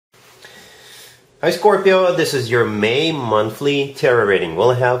Hi Scorpio, this is your May monthly tarot reading.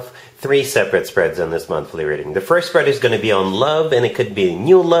 We'll have 3 separate spreads in this monthly reading. The first spread is going to be on love, and it could be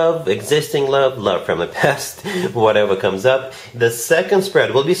new love, existing love, love from the past, whatever comes up. The second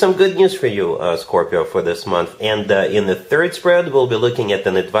spread will be some good news for you, Scorpio, for this month. And in the third spread, we'll be looking at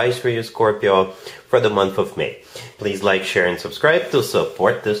an advice for you, Scorpio, for the month of May. Please like, share, and subscribe to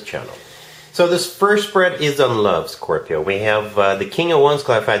support this channel. So this first spread is on love, Scorpio. We have the King of Wands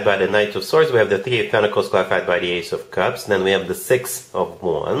clarified by the Knight of Swords. We have the Three of Pentacles clarified by the Ace of Cups. Then we have the Six of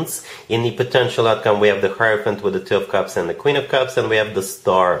Wands. In the potential outcome, we have the Hierophant with the Two of Cups and the Queen of Cups. And we have the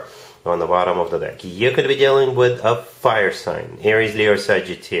Star on the bottom of the deck. You could be dealing with a fire sign. Aries, Leo,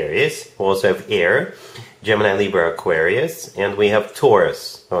 Sagittarius. We also have Air, Gemini, Libra, Aquarius. And we have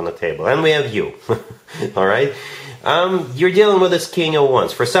Taurus on the table. And we have you. Alright? You're dealing with this King of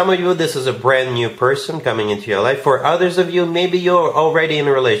Wands. For some of you, this is a brand new person coming into your life. For others of you, maybe you're already in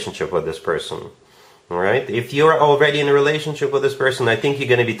a relationship with this person. Alright? If you're already in a relationship with this person, I think you're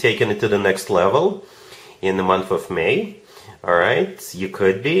going to be taking it to the next level in the month of May. Alright? You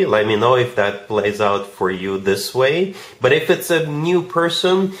could be. Let me know if that plays out for you this way. But if it's a new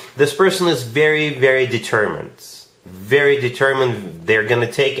person, this person is very, very determined. Very determined. They're going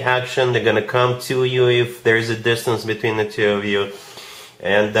to take action. They're going to come to you if there's a distance between the two of you.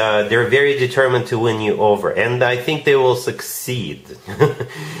 And they're very determined to win you over. And I think they will succeed.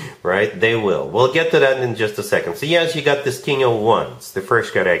 Right? They will. We'll get to that in just a second. So yes, you got this King of Wands, the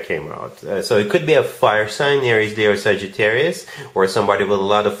first card that came out. So it could be a fire sign, Aries, Leo, Sagittarius, or somebody with a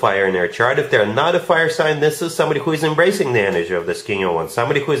lot of fire in their chart. If they're not a fire sign, this is somebody who is embracing the energy of this King of Wands.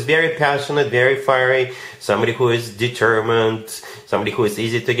 Somebody who is very passionate, very fiery, somebody who is determined, somebody who is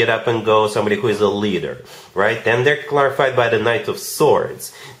easy to get up and go, somebody who is a leader. Right? And they're clarified by the Knight of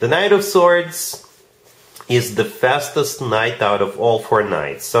Swords. The Knight of Swords is the fastest knight out of all 4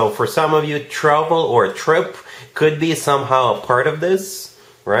 knights. So for some of you, travel or a trip could be somehow a part of this,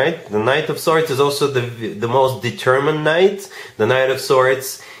 right? The Knight of Swords is also the most determined knight. The Knight of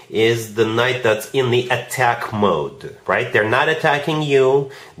Swords is the knight that's in the attack mode, right? They're not attacking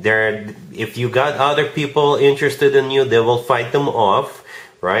you. If you got other people interested in you, they will fight them off,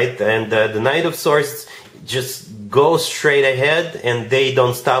 right? And the Knight of Swords just goes straight ahead, and they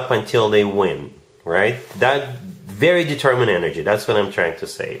don't stop until they win. Right? That very determined energy. That's what I'm trying to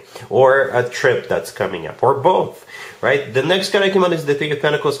say. Or a trip that's coming up. Or both. Right? The next card I came out is the Three of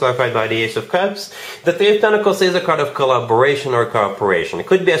Pentacles clarified by the Ace of Cups. The Three of Pentacles is a card of collaboration or cooperation. It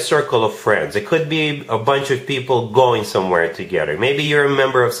could be a circle of friends. It could be a bunch of people going somewhere together. Maybe you're a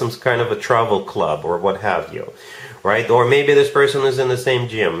member of some kind of a travel club or what have you. Right? Or maybe this person is in the same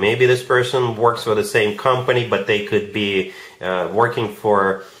gym. Maybe this person works for the same company, but they could be working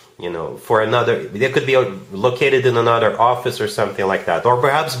for another, they could be located in another office or something like that. Or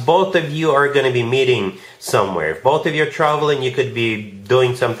perhaps both of you are going to be meeting somewhere. If both of you are traveling, you could be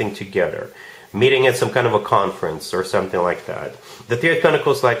doing something together. Meeting at some kind of a conference or something like that. The Three of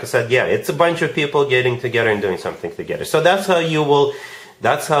Pentacles, like I said, yeah, it's a bunch of people getting together and doing something together. So that's how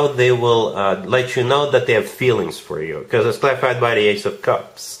they will let you know that they have feelings for you. Because it's clarified by the Ace of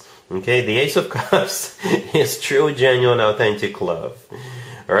Cups. Okay, the Ace of Cups is true, genuine, authentic love.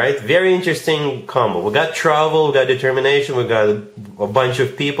 Alright, very interesting combo. We got travel, we got determination, we got a bunch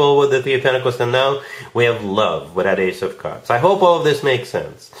of people with the Three of Pentacles, and now we have love with that Ace of Cups. I hope all of this makes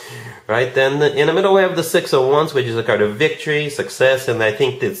sense. Right, then in the middle we have the Six of Wands, which is a card of victory, success, and I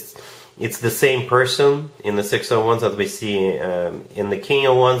think it's the same person in the Six of Wands that we see in the King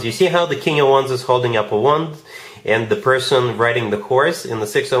of Wands. You see how the King of Wands is holding up a wand? And the person riding the horse in the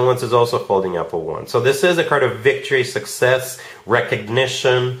Six of Wands is also holding up a wand. So this is a card of victory, success,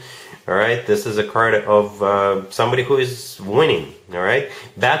 recognition. Alright, this is a card of somebody who is winning. Alright,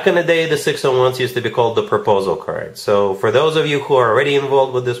 back in the day, the Six of Wands used to be called the proposal card. So for those of you who are already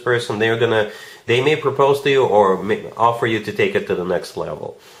involved with this person, they may propose to you or may offer you to take it to the next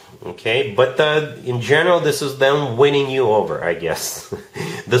level. Okay, but in general, this is them winning you over, I guess.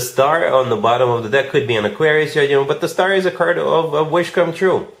 The Star on the bottom of the deck could be an Aquarius, but the Star is a card of a wish come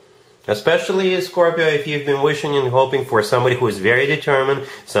true. Especially, Scorpio, if you've been wishing and hoping for somebody who is very determined,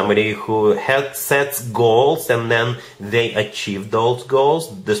 somebody who sets goals and then they achieve those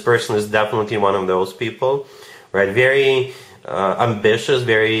goals. This person is definitely one of those people. Right, very ambitious,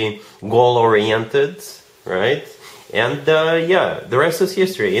 very goal-oriented, right? And yeah, the rest is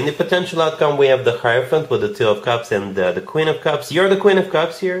history. In the potential outcome, we have the Hierophant with the Two of Cups and the Queen of Cups. You're the Queen of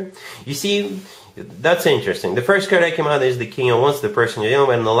Cups here. You see, that's interesting. The first card that came out is the King of Wands, the person you're dealing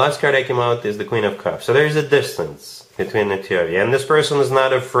with, and the last card that came out is the Queen of Cups. So there's a distance between the two of you. And this person is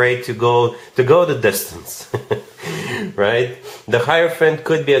not afraid to go the distance. right? The Hierophant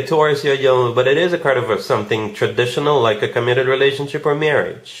could be a Taurus, but it is a card of something traditional, like a committed relationship or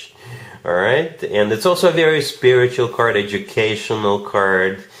marriage. All right, and it's also a very spiritual card, educational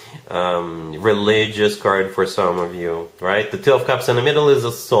card, religious card for some of you, right? The Two of Cups in the middle is a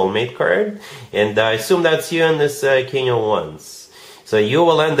soulmate card, and I assume that's you and this King of Wands. So you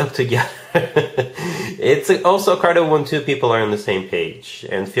will end up together. It's also a card of when two people are on the same page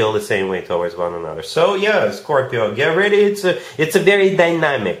and feel the same way towards one another. So yeah, Scorpio, get ready. It's a very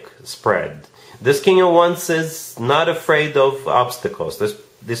dynamic spread. This King of Wands is not afraid of obstacles.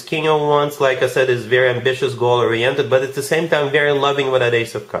 This King of Wands, like I said, is very ambitious, goal-oriented, but at the same time very loving with that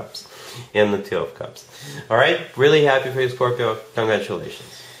Ace of Cups and the Two of Cups. All right, really happy for you, Scorpio.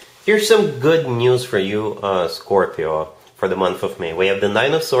 Congratulations. Here's some good news for you, Scorpio, for the month of May. We have the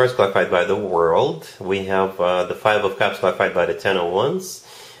Nine of Swords clarified by the World. We have the Five of Cups clarified by the Ten of Wands.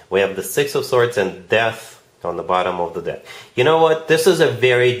 We have the Six of Swords and Death on the bottom of the deck. You know what? This is a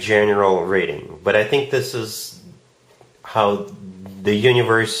very general reading, but I think this is how the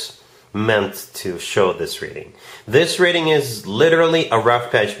universe meant to show this reading. This reading is literally a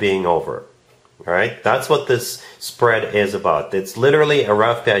rough patch being over. All right, that's what this spread is about. It's literally a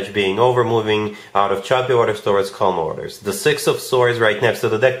rough patch being over, moving out of choppy waters towards calm waters. The Six of Swords right next to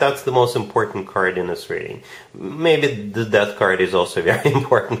the deck, that's the most important card in this reading. Maybe the Death card is also very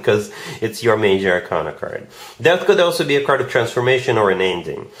important because it's your major arcana card. Death could also be a card of transformation or an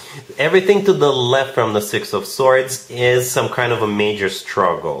ending. Everything to the left from the Six of Swords is some kind of a major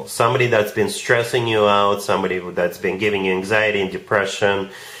struggle. Somebody that's been stressing you out, somebody that's been giving you anxiety and depression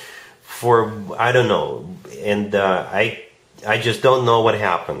for, I don't know, and I just don't know what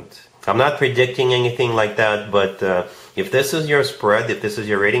happened. I'm not predicting anything like that, but if this is your spread, if this is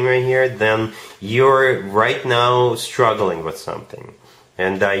your reading right here, then you're right now struggling with something.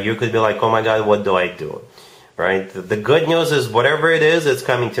 And you could be like, oh my God, what do I do? Right? The good news is whatever it is, it's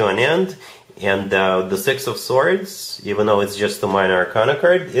coming to an end. And the Six of Swords, even though it's just a minor arcana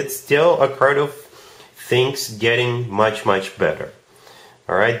card, it's still a card of things getting much, much better.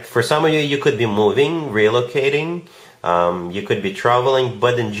 All right, for some of you, you could be moving, relocating, you could be traveling,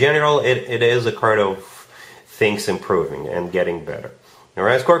 but in general, it is a card of things improving and getting better. All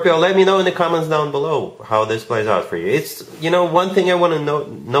right, Scorpio, let me know in the comments down below how this plays out for you. It's, you know, one thing I want to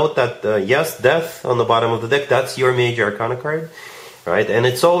note that, yes, Death on the bottom of the deck, that's your major arcana card, right? And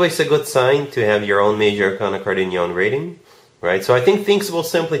it's always a good sign to have your own major arcana card in your own rating, right? So I think things will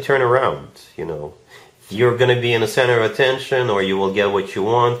simply turn around, you know. You're going to be in the center of attention, or you will get what you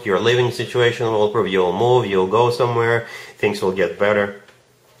want. Your living situation will improve. You'll move. You'll go somewhere. Things will get better.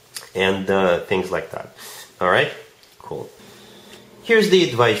 And things like that. All right? Cool. Here's the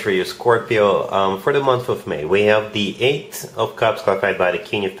advice for you, Scorpio, for the month of May. We have the Eight of Cups clarified by the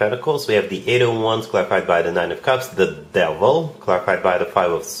King of Pentacles. We have the Eight of Wands clarified by the Nine of Cups. The Devil clarified by the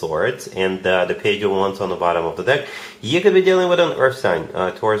Five of Swords. And the Page of Wands on the bottom of the deck. You could be dealing with an Earth sign,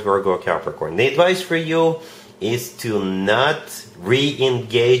 Taurus, Virgo, Capricorn. The advice for you is to not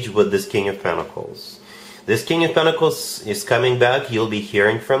re-engage with this King of Pentacles. This King of Pentacles is coming back. You'll be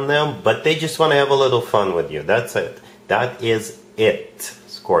hearing from them, but they just want to have a little fun with you. That's it. That is it,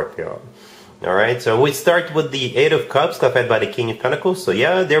 Scorpio. All right, so we start with the Eight of Cups, clarified by the King of Pentacles. So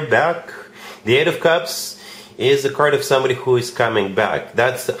yeah, they're back. The Eight of Cups is a card of somebody who is coming back.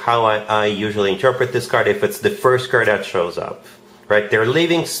 That's how I usually interpret this card if it's the first card that shows up. Right? They're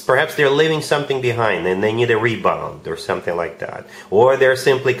leaving, perhaps they're leaving something behind and they need a rebound or something like that. Or they're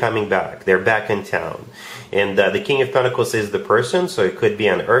simply coming back. They're back in town. And the King of Pentacles is the person, so it could be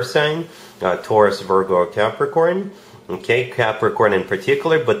an Earth sign, Taurus, Virgo, or Capricorn. Okay, Capricorn in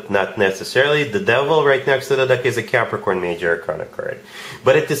particular, but not necessarily. The Devil right next to the deck is a Capricorn major arcana card.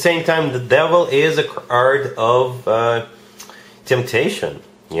 But at the same time, the Devil is a card of temptation.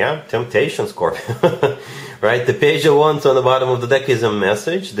 Yeah, temptation, Scorpio. Right, the Page of Wands on the bottom of the deck is a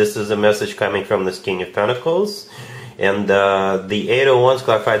message. This is a message coming from this King of Pentacles. And the Eight of Wands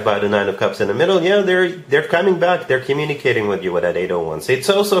clarified by the Nine of Cups in the middle, yeah, they're coming back. They're communicating with you with that Eight of Wands. It's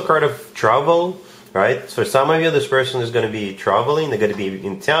also a card of travel. Right? So some of you, this person is going to be traveling, they're going to be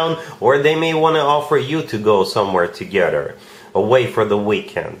in town, or they may want to offer you to go somewhere together, away for the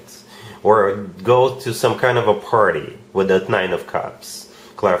weekend, or go to some kind of a party with that Nine of Cups,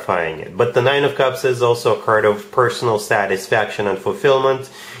 clarifying it. But the Nine of Cups is also a card of personal satisfaction and fulfillment,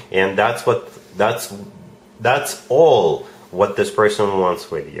 and that's all what this person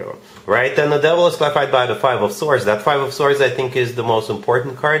wants with you. Right? And the Devil is clarified by the Five of Swords. That Five of Swords, I think, is the most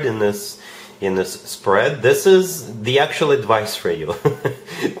important card in this spread. This is the actual advice for you.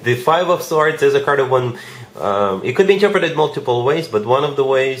 The Five of Swords is a card of one, it could be interpreted multiple ways, but one of the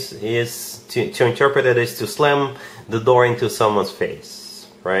ways is to interpret it is to slam the door into someone's face,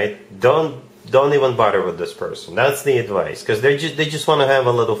 right? Don't even bother with this person. That's the advice, because they just want to have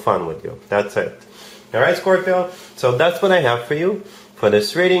a little fun with you. That's it. All right, Scorpio. So that's what I have for you for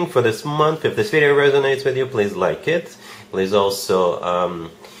this reading for this month. If this video resonates with you, please like it. Please also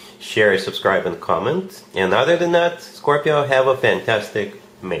share, subscribe, and comment. And other than that, Scorpio, have a fantastic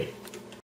May.